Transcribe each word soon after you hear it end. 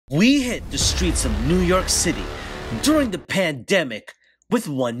We hit the streets of New York City during the pandemic with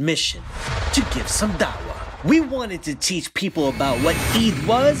one mission: to give some dawah. We wanted to teach people about what Eid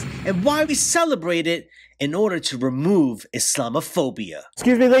was and why we celebrate it in order to remove Islamophobia.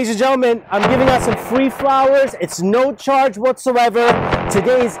 Excuse me, ladies and gentlemen, I'm giving out some free flowers. It's no charge whatsoever.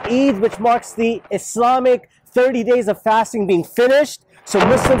 Today is Eid, which marks the Islamic 30 days of fasting being finished. So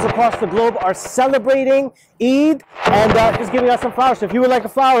Muslims across the globe are celebrating Eid and just giving out some flowers. So if you would like a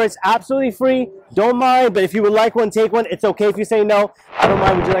flower, it's absolutely free. Don't mind, but if you would like one, take one. It's okay if you say no. I don't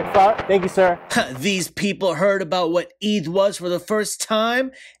mind. Would you like a flower? Thank you, sir. These people heard about what Eid was for the first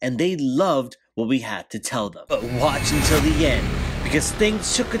time, and they loved what we had to tell them. But watch until the end, because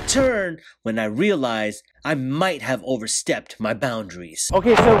things took a turn when I realized I might have overstepped my boundaries.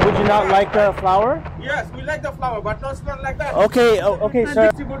 Okay, so would you not like the flower? Yes, we like the flower, but not smell like that. Okay, okay, sir.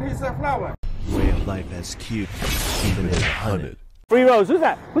 Distribute his flower. WAYOFLIFESQ, keeping it 100. Free rose. Who's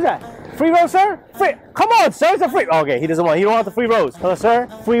that? Who's that? Free rose, sir? Free. Come on, sir. It's a free. Okay, he doesn't want. He don't want the free rose. Hello, sir.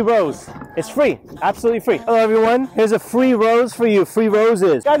 Free rose. It's free. Absolutely free. Hello, everyone. Here's a free rose for you. Free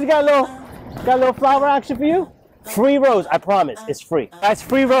roses. Guys, you got a little flower action for you. Free rose. I promise. It's free. Guys,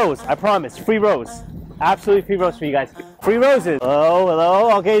 free rose. I promise. Free rose. Absolutely free rose for you guys. Free roses. Hello,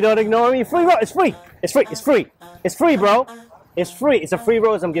 hello. Okay, don't ignore me. Free rose. It's free. It's free. It's free. It's free, bro. It's free. It's a free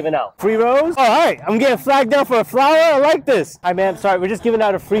rose I'm giving out. Free rose? All right. I'm getting flagged down for a flower. I like this. Hi, ma'am. Sorry. We're just giving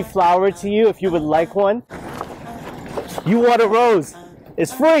out a free flower to you if you would like one. You want a rose?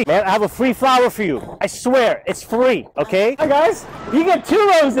 It's free. Man, I have a free flower for you. I swear. It's free. Okay? Hi, guys. You get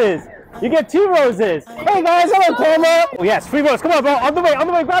 2 roses. You get 2 roses. Hey, guys. Hello, camera. Oh, yes. Free rose. Come on, bro. On the way. On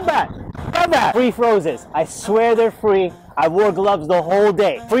the way. Grab that. Grab that. Free roses. I swear they're free. I wore gloves the whole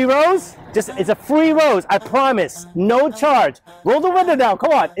day. Free rose? It's a free rose. I promise. No charge. Roll the window down.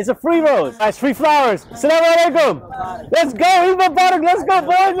 Come on. It's a free rose. Guys, free flowers. Assalamu alaikum. Let's go. Eid Mubarak. Let's go,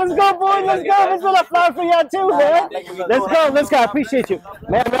 boys. Let's go, boys. Let's go. Let's put a flower for you too, man. Let's go. Let's go. I appreciate you.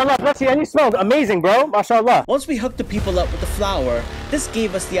 Man, Allah bless you. And you smell amazing, bro. MashaAllah. Once we hooked the people up with the flower, this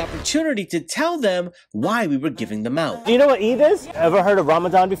gave us the opportunity to tell them why we were giving them out. Do you know what Eid is? Ever heard of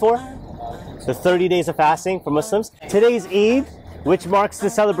Ramadan before? The 30 days of fasting for Muslims. Today's Eid, which marks the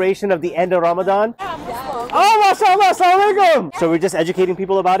celebration of the end of Ramadan. Oh, mashallah, assalamu alaikum. So we're just educating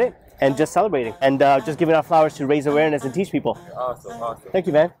people about it and just celebrating and just giving out flowers to raise awareness and teach people. Awesome, awesome. Thank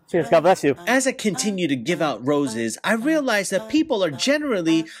you, man. Cheers. God bless you. As I continue to give out roses, I realize that people are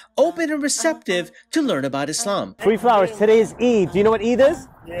generally open and receptive to learn about Islam. Free flowers. Today is Eid. Do you know what Eid is?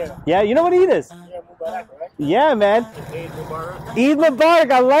 Yeah. Yeah, you know what Eid is? Yeah, Mubarak, right? Yeah, man. Eid Mubarak. Eid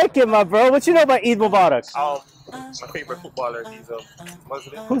Mubarak. I like it, my bro. What you know about Eid Mubarak? My favorite footballer, he's a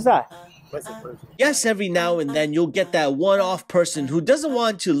Muslim. Who's that? Yes, every now and then you'll get that one-off person who doesn't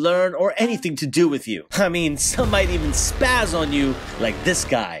want to learn or anything to do with you. I mean, some might even spaz on you like this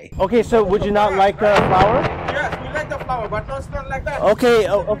guy. Okay, so would you not like the flower? Yes, we like the flower, but not smell like that. Okay,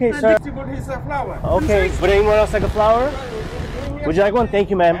 okay, sir. Distribute his flower. Okay, would anyone else like a flower? Would you like one? Thank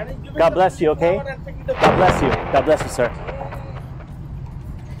you, ma'am. God bless you, okay? God bless you. God bless you, sir.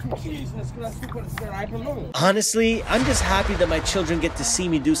 Honestly, I'm just happy that my children get to see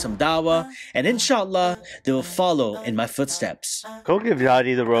me do some dawah, and inshallah, they will follow in my footsteps. Go give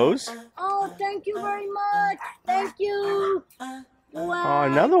Daddy the rose. Oh, thank you very much. Thank you. Wow.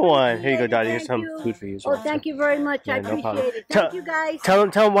 Oh, another one. Here you go, Daddy. Here's some food for you. Oh, thank you very much. Yeah, I no appreciate problem. it. Thank you, guys.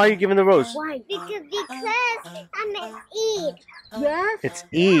 Tell him why you're giving the rose. Why? Because Eid. Yes? It's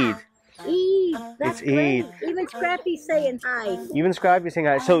Eid. Eid. That's It's great. Eid. Even Scrappy's saying hi. Even Scribe, you're saying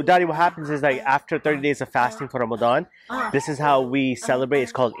hi. So, Daddy, what happens is, like, after 30 days of fasting for Ramadan, this is how we celebrate.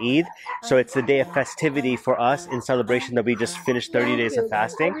 It's called Eid. So it's the day of festivity for us in celebration that we just finished 30 days of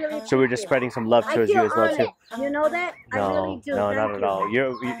fasting. So we're just spreading some love towards you as well, too. You know that? I really do. No, not at all.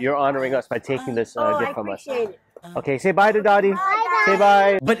 You're honoring us by taking this gift from us. I appreciate it. Okay, say bye to Daddy. Bye. Say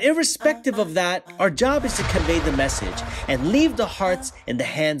bye. But irrespective of that, our job is to convey the message and leave the hearts in the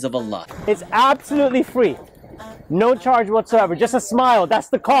hands of Allah. It's absolutely free. No charge whatsoever. Just a smile. That's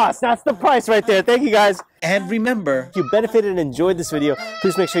the cost. That's the price right there. Thank you, guys. And remember, If you benefited and enjoyed this video,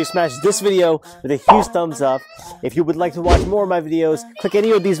 please make sure you smash this video with a huge thumbs up. If you would like to watch more of my videos, click any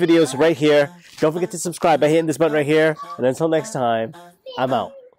of these videos right here. Don't forget to subscribe by hitting this button right here. And until next time, I'm out.